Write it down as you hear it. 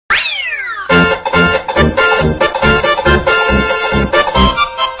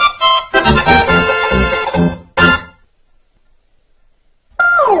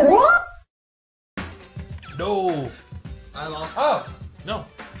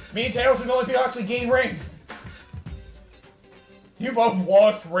Me and Tails are the only people who actually gain rings. You both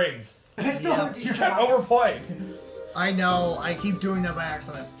lost rings. You kept overplaying. I know. I keep doing that by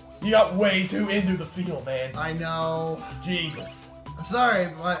accident. You got way too into the field, man. I know. Jesus. I'm sorry,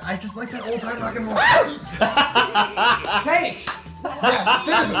 but I just like that old time rock and roll. Thanks! Yeah,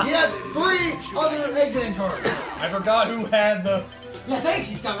 seriously, he had 3 other Eggman cards. I forgot who had the... Yeah,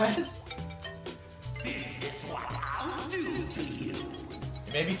 thanks, you dumbass. This is what I'll do to you.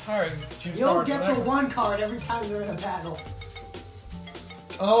 It may be tiring to choose You'll cards. get the 1 card every time you're in a battle.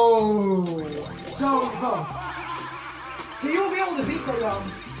 Oh. So you'll be able to beat the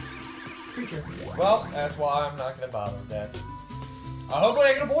creature. Well, that's why I'm not going to bother with that. Hopefully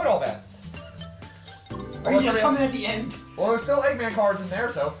I can avoid all that. Are you just coming at the end? Well, there's still Eggman cards in there,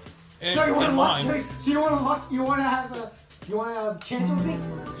 so... So you want to luck? So you want to luck? You want to have a? You want a chance with me?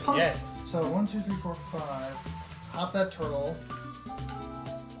 Yes. So 1, 2, 3, 4, 5. Hop that turtle.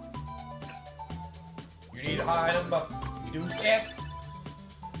 You need to hide him, but you do S.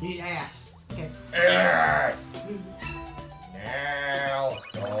 You need ass. Okay. S. Now,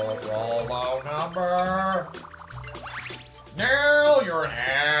 don't roll low number. Now you're an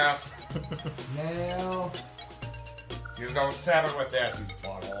ass. Now. You go 7 with this, you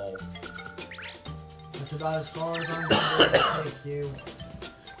butthole. That's about as far as I'm going to take you.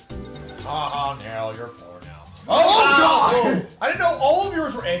 Nell, you're poor now. Oh, God! I didn't know all of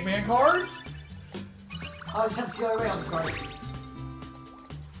yours were Eggman cards. I just have to see the other way on this card.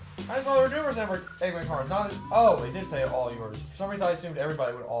 I just saw there were numerous Eggman cards. Not. Oh, they did say all yours. For some reason, I assumed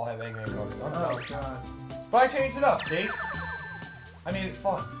everybody would all have Eggman cards. I'm Oh, dumb. God. But I changed it up, see? I made it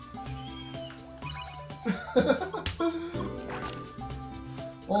fun.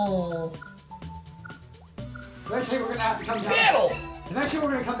 Oh. Eventually, we're gonna have to come down. Battle! Eventually,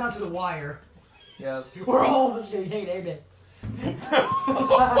 we're gonna come down to the wire. Yes. Where all of us gonna hate A-Bits.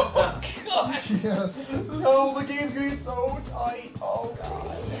 Oh, God! Yes. No, the game's getting so tight. Oh,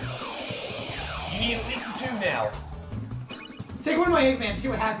 God. You need at least a 2 now. Take one of my Eggman, see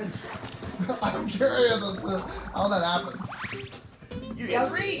what happens. I'm curious as to how that happens. You get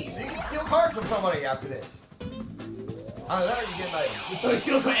 3, so you can steal cards from somebody after this. Either that or you get an item. Oh, he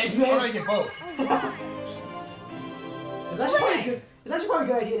steals my Or Eggman. I get both. It's actually probably a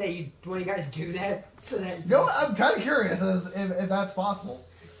good idea that when you guys do that, so that. You know what? I'm kind of curious as if that's possible.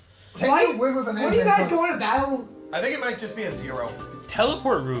 Can Why? you win with an When do you Eggman guys card? go on a battle? I think it might just be a 0.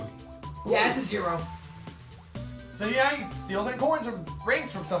 Teleport Ruby. Yeah, it's a 0. So yeah, you can steal 10 coins or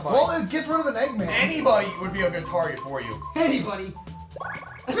rings from somebody. Well, it gets rid of an Eggman. Anybody would be a good target for you. Anybody.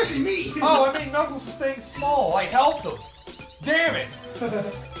 Especially me. Oh, I made Knuckles' thing small. I helped him. Damn it.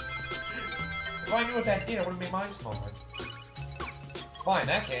 If I knew what that did, I would have made mine smaller. Fine, in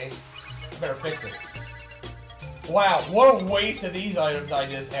that case, I better fix it. Wow, what a waste of these items I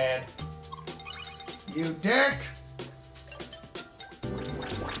just had. You dick.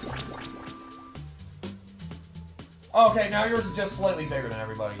 Okay, now yours is just slightly bigger than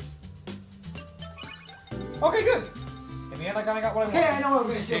everybody's. Okay, good. In the end, I kind of got what I wanted. Okay, I know who I'm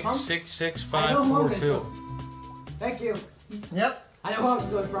going to steal from. 6, 6, 6, I 5, know who I'm 4, gonna 2. steal. Thank you. Yep. I know who I'm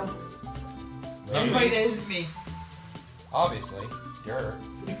stealing from. Anybody that isn't me. Obviously, you're.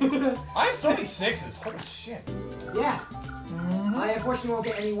 I have so many 6s. Holy shit. Yeah. I unfortunately won't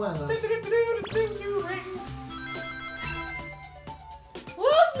get any one of those. Rings.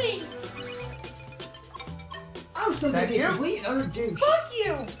 Love me! I'm still gonna Thank be a you. complete and utter douche. Fuck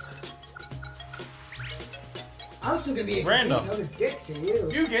you! I'm still gonna be a Random. complete and utter dick to you.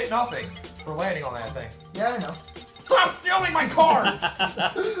 You get nothing for landing on that thing. Yeah, I know. Stop stealing my cards!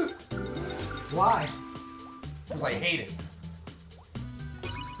 Why? Because I hate it.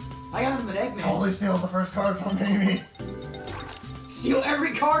 I got him an Eggman. Totally steal the first card from Amy. Steal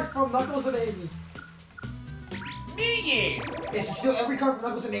every card from Knuckles and Amy. Me! Okay, so steal every card from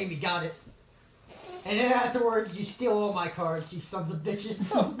Knuckles and Amy. Got it. And then afterwards, you steal all my cards, you sons of bitches.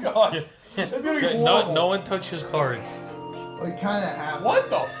 Oh god. It's gonna be horrible. No one touches cards. Well, you kind of have to. What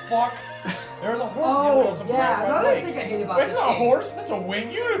the fuck? There's a horse Oh, on some yeah, grass by the another lake. thing I hate about That's this not a game. horse, that's a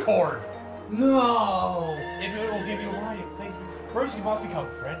winged unicorn. No! If it will give you a ride, things. First you must become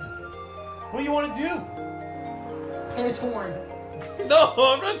friends with it. What do you want to do? And it's horn. No,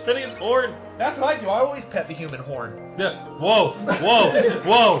 I'm not petting its horn. That's what I do. I always pet the human horn. Yeah. Whoa, whoa,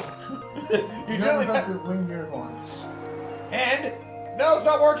 whoa. You You generally never got pet. the wing unicorn. And no, it's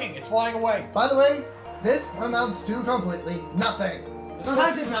not working. It's flying away. By the way, this amounts to completely nothing.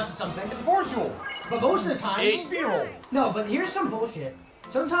 Sometimes it amounts to something. It's a force jewel. But most of the time... Speed roll. No, but here's some bullshit.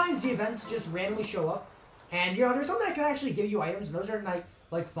 Sometimes the events just randomly show up, and you know, there's some that can actually give you items, and those are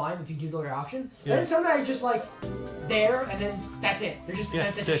like fine if you do their option. Yeah. And then some that just like there, and then that's it. They're just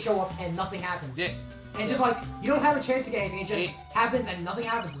events that just show up and nothing happens. Yeah. And it's just like, you don't have a chance to get anything, it just happens and nothing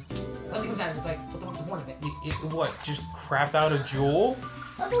happens. Nothing comes out of it. It's like, what the fuck's the point of it? What? Just crapped out a jewel?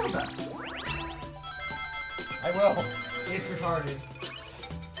 I feel with that. I will. It's retarded.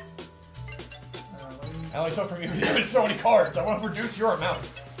 I only took from you because you had so many cards. I want to reduce your amount.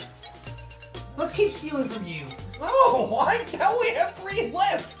 Let's keep stealing from you. No, I only have 3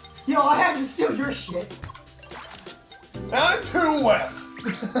 left. Yo, I have to steal your shit. Now I have 2 left.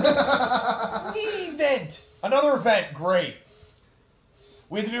 Event. Another event. Great.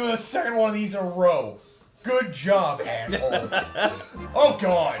 We have to do the second one of these in a row. Good job, asshole. Oh,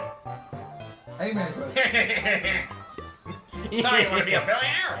 God. Amen, Chris. So you want to be a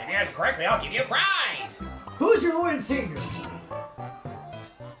billionaire? If you answer correctly, I'll give you a prize. Who's your Lord and Savior?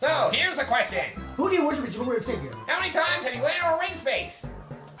 So here's the question: Who do you worship as your Lord and Savior? how many times have you landed on a ring space?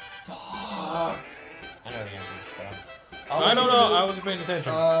 Fuck. I know the answer. But I don't know. I wasn't paying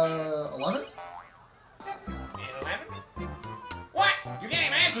attention. 11? 11? What? You're getting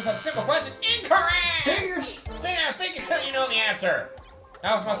an answer to such a simple question? Incorrect! Stay there and think until you know the answer.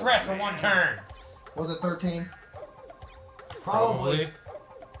 Alice must rest for 1 turn. Was it 13? Probably.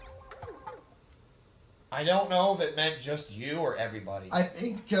 I don't know if it meant just you or everybody. I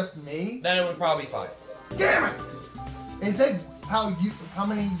think just me. Then it would probably be 5. Damn it! It said how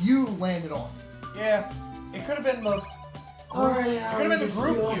many you landed on. Yeah. It could have been the... Alright, It could have been the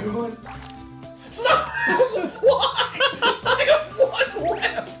group you. everyone. Stop! Why? I have 1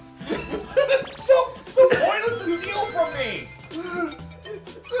 left! Stop! So pointless to steal from me!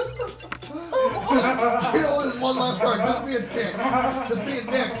 Steal is one last card. Just be a dick. Just be a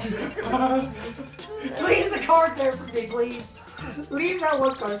dick. Leave the card there for me, please. Leave that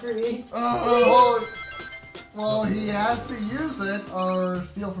 1 card for me. Well, he has to use it or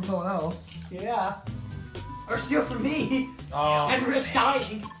steal from someone else. Yeah. Or steal from me. Oh, And risk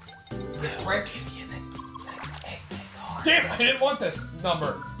dying. prick. Damn it, I didn't want this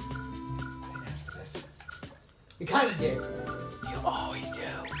number. I didn't ask for this. You kinda did. You always do.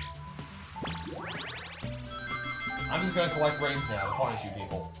 I'm just gonna collect rings now to punish you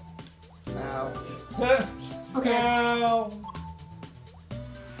people. Ow. Okay. Ow.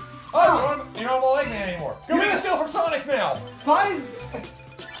 Oh, you don't have all Eggman anymore. Go make a steal from Sonic now. 5.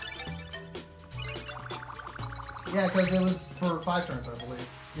 Yeah, because it was for 5 turns, I believe.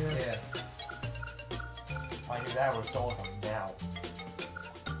 Yeah. If I knew that, I would have stolen from him now.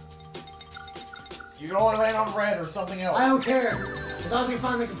 You can only land on red or something else. I don't care. As long as we can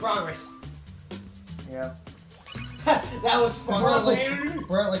finally make some progress. Yeah. That was fun.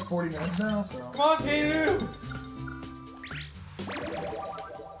 We're at like 40 minutes now, so. Come on, Taylor!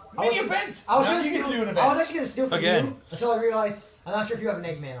 Mini event! I was Now gonna you get to steal- do an I was event. actually gonna steal from Again. you until I realized I'm not sure if you have an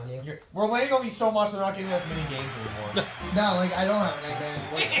Eggman on you. We're landing on these so much, they're not giving us mini games anymore. No, like, I don't have an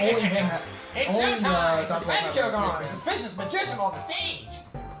Eggman. Like, only him had. It's Only, showtime! Dr. There's magic Webb on! had A an suspicious magician on the stage!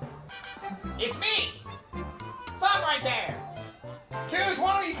 It's me! Stop right there! Choose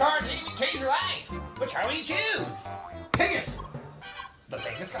one of these cards and it can change your life! Which card will you choose? Pigus! The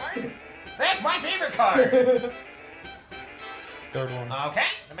biggest card? That's my favorite card! 3rd one. Okay,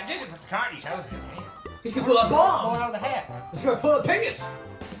 the magician puts the card he chose in his hand. He's gonna pull a Pull bomb! it out of the hat. He's gonna pull a Pigus!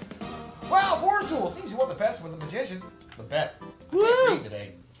 Well, Force Tool seems you won the best with the magician. The bet. Woo! Can't read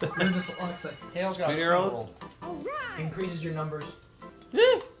today. You're dyslexic. Tails got Spin roll. rolled. Increases your numbers.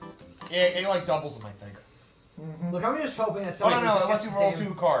 Yeah, it like doubles them, I think. Look, I'm just hoping that Oh no, someone no, just it lets gets you the roll damn...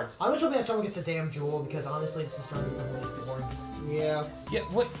 2 cards. I'm just hoping that someone gets a damn jewel because honestly, this is starting to become really boring. Yeah. Yeah,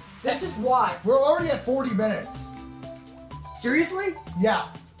 what? This is why. We're already at 40 minutes. Seriously? Yeah.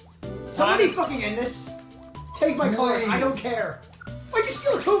 Somebody fucking end this. Take my cards. I don't Please. care. Why'd you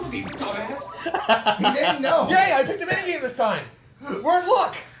steal 2 from me, you dumbass? He didn't know. Yay, I picked a minigame this time! We're in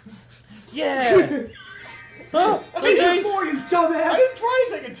luck! Yeah! Oh, These are nice. 4, you I dumbass! didn't try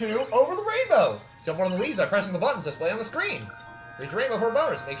to take a 2 over the rainbow! Jump one of the leaves by pressing the buttons displayed on the screen. Reach the rainbow for a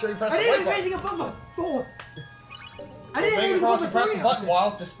bonus. Make sure you press I the didn't white have button. anything above the 4. I Make didn't it even across above and the press 3. the button while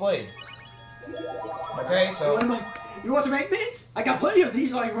it's displayed. Okay, so... You want some Eggmans? I got plenty of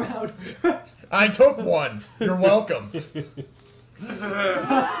these lying around. I took one. You're welcome.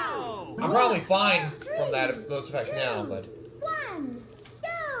 I'm probably fine from that if those effects now, but... 1,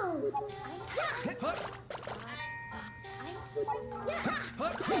 go!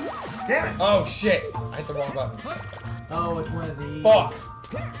 Damn it! Oh shit! I hit the wrong button. Oh, it's one of these. Fuck!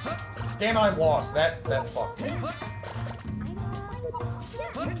 Damn it, I lost. That fucked me. Damn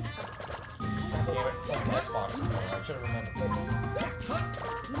it, it's like an Xbox. I should have remembered.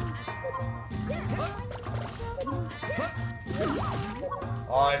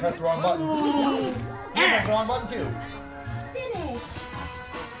 Oh, I pressed the wrong button. You pressed the wrong button too. Finish.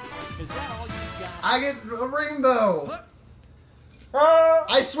 I get a rainbow. Ah!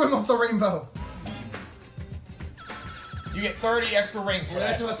 I swim up the rainbow. You get 30 extra rings for The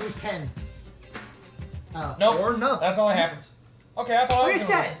rest that. of us lose 10. Oh. Nope. Or nothing. That's all that happens. Okay, I thought I Like I was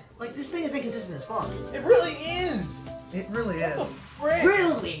gonna said, like this thing is inconsistent as fuck. win. It really is. It really What the is. frick?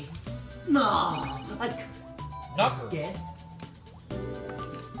 Really? No. Like, Knuckles. guess.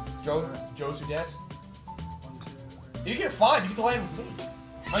 Joe Sudes. You get a 5, you get to land with me.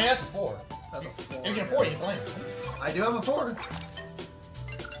 I mean, that's a 4. That's a 4. If you get a 4, you get to land with me. I do have a 4. Is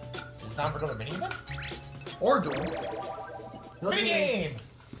it time for another mini event? Or duel. Mini game!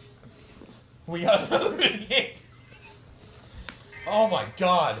 We got another mini game. Oh my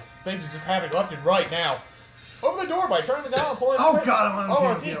god. Things are just happening left and right now. Open the door by turning the dial and pulling the Oh switch. god, I'm on a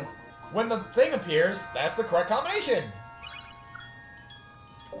team with you. When the thing appears, that's the correct combination.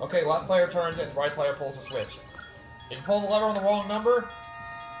 Okay, left player turns it, right player pulls the switch. If you pull the lever on the wrong number,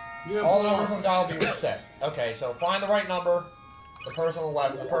 all the numbers on the dial will be reset. Okay, so find the right number, the person on the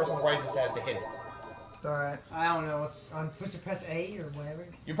left, and the person on the right just has to hit it. Alright. I don't know. I'm supposed to press A or whatever.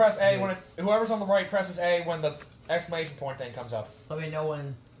 You press A when whoever's on the right presses A when the exclamation point thing comes up. Let me know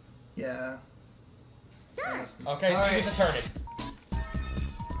when. Yeah. Start. Okay, so you get to turn it.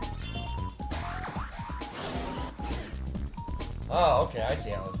 Oh, okay, I see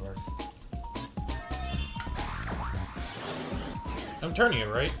how this works. I'm turning it,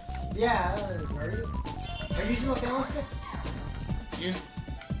 right? Yeah. Are you? Are you using the down stick? Use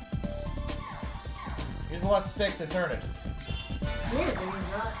the left stick to turn it. It is. It is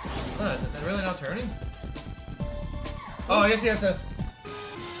not. Huh, is it really not turning? Oh, I guess you have to...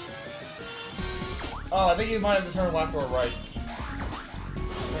 Oh, I think you might have to turn left or right.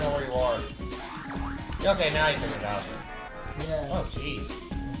 Depending on where you are. Okay, now you figured it out. Yeah. Oh, jeez.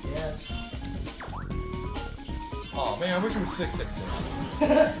 Yes. Oh, man, I wish it was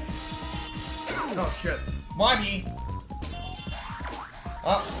 666. Oh shit. Mikey!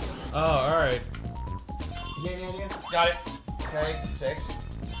 Oh, Oh, alright. Yeah. got it. Okay, 6.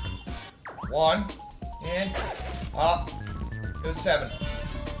 1. And... Up. It was 7.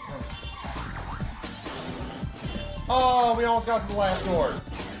 Oh, we almost got to the last door.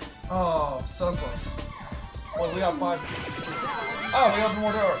 Oh, so close. Well, we got 5. Oh, we opened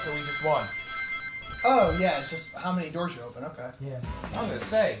more doors, so we just won. Oh yeah, it's just how many doors you open. Okay. Yeah. I was gonna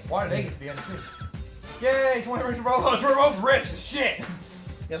say, why did they get to the end too? Yay, 20 rings for both of us. We're both rich as shit.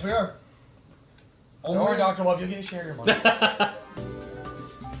 Yes, we are. Don't worry, Dr. Love, you'll get to share your money.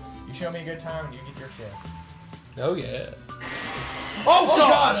 You show me a good time and you get your share. Oh, yeah. Oh,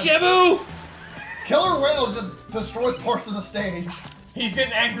 God! Shabu! Killer Whale just destroys parts of the stage. He's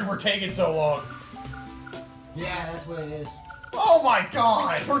getting angry we're taking so long. Yeah, that's what it is. Oh my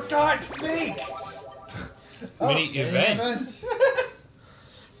God! For God's sake! Mini Oh, event.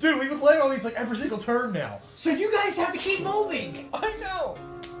 Dude, we've been playing all these like every single turn now. So you guys have to keep moving. I know.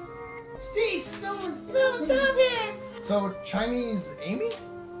 Steve, someone Stop it! So Chinese Amy?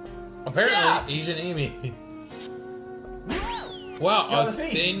 Apparently, Stop! Asian Amy. Wow, You're a the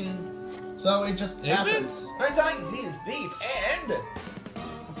thief. thin... So it just happens. I'm telling you, he's a thief and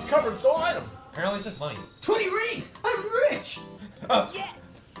covered stolen item. Apparently, it's just money. 20 rings. I'm rich.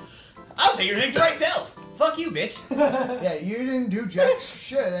 I'll take your things for myself. Fuck you, bitch. Yeah, you didn't do jack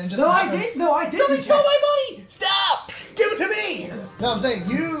shit and it just No, I happens. did. No, I did. Somebody stole my money! Stop! Give it to me! No, I'm saying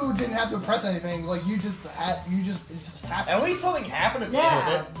you didn't have to press anything. Like you just had, it just happened. At least something happened at the end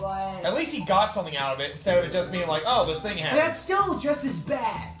Yeah, of it. but At least he got something out of it instead of it just being like, oh, this thing happened. that's still just as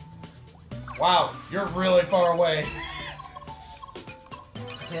bad. Wow, you're really far away.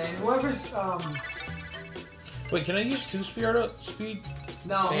 And whoever's Wait, can I use 2 speed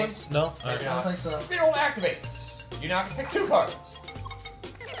no, things? No? I Alright. don't think so. Mineral activates. You now can pick 2 cards.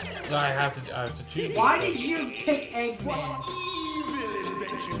 No, I have to choose. why did you pick Eggman? Evil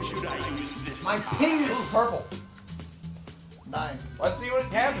invention should I use this My time? ping Ooh, is purple. 9. Let's see what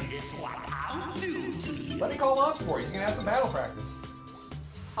happens. This is what I'll do to you. Let me call Monster for you. He's gonna have some battle practice.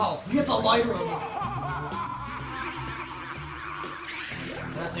 Oh, you get the lighter.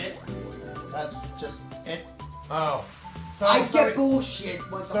 That's it. That's just it. Oh. So I if get somebody, bullshit.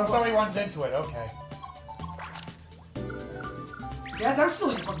 What the so if fuck? somebody runs into it, okay. Yeah, that's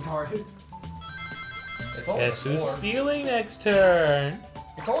still your fucking card. It's only Guess a who's 4. stealing next turn?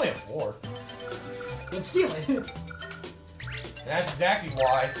 It's only a 4. Then steal it. And that's exactly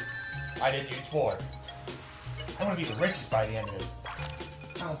why I didn't use 4. I'm gonna be the richest by the end of this.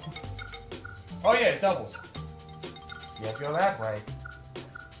 Oh. Oh yeah, it doubles. You have to go that way.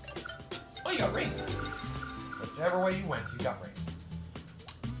 Oh, you got rings. Whichever way you went, you got rings.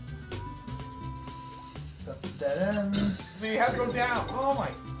 Dead end. So you have to go down. Oh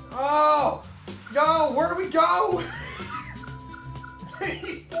my. Oh! Yo, where do we go?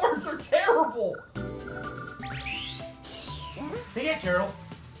 These boards are terrible. Take it, turtle.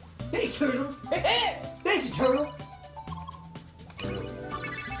 Hey, turtle. Thanks, turtle.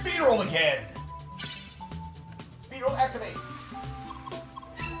 Speed roll again. Speed roll activates.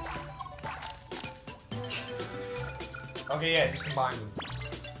 Okay, yeah, just combine them.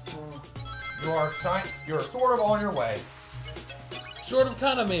 You're sort of on your way. Sort of,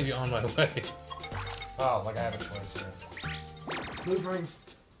 kind of, maybe on my way. Oh, like I have a choice here. Lose rings.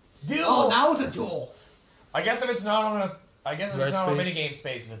 Duel. Oh, now it's a duel. I guess if it's not on a, Red on a space. minigame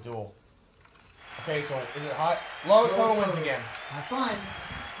space, it's a duel. Okay, so is it hot? Lowest total wins again. Have fun.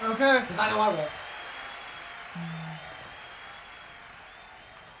 Okay. Because I know I won't.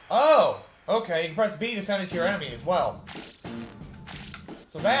 Oh, okay. You can press B to send it to your enemy as well.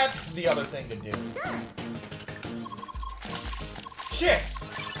 So that's the other thing to do. Shit!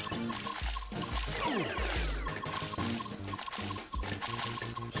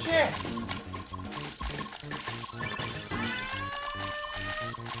 Shit!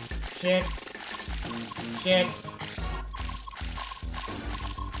 Shit. Shit.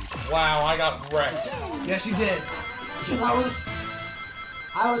 Wow, I got wrecked. Yes, you did. Because I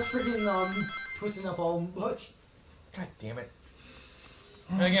was freaking twisting up all much. God damn it.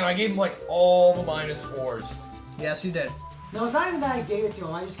 And again, I gave him like all the -4s. Yes, you did. No, it's not even that I gave it to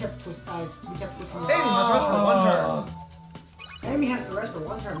him. I just kept twisting. We kept twisting. Amy must rest for one turn. Amy has to rest for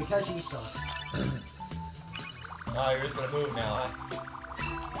one turn because she sucks. Oh, you're just gonna move now, huh?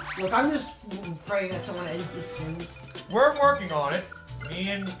 Look, I'm just praying that someone ends this soon. We're working on it. Me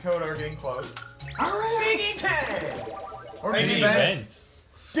and Coda are getting close. Alright! Big 10! Or Big big Big event. event.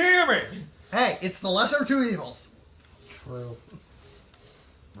 Damn it! Hey, it's the lesser of two evils. True.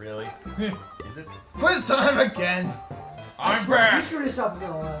 Really? Is it? Quiz time again. I'm You back! screwed this up,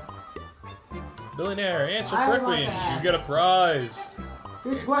 Billionaire, answer I correctly like and that. you get a prize.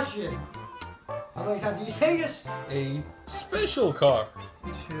 Here's the question. How many times have you used Pegasus? A special card.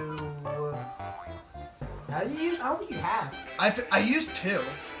 Two. How do you use? I don't think you have. I used two.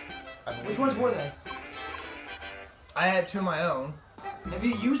 Which ones were they? I had two of my own. Have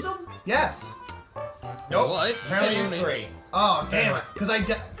you used them? Yes. Nope. What? Apparently Damn it's it. 3. Oh, damn it. Because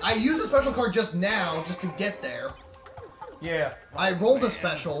I used a special card just now, just to get there. Yeah. I rolled a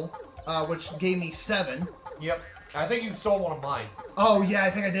special, which gave me 7. Yep. I think you stole one of mine. Oh, yeah, I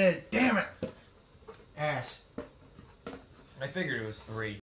think I did. Damn it. Ass. I figured it was 3.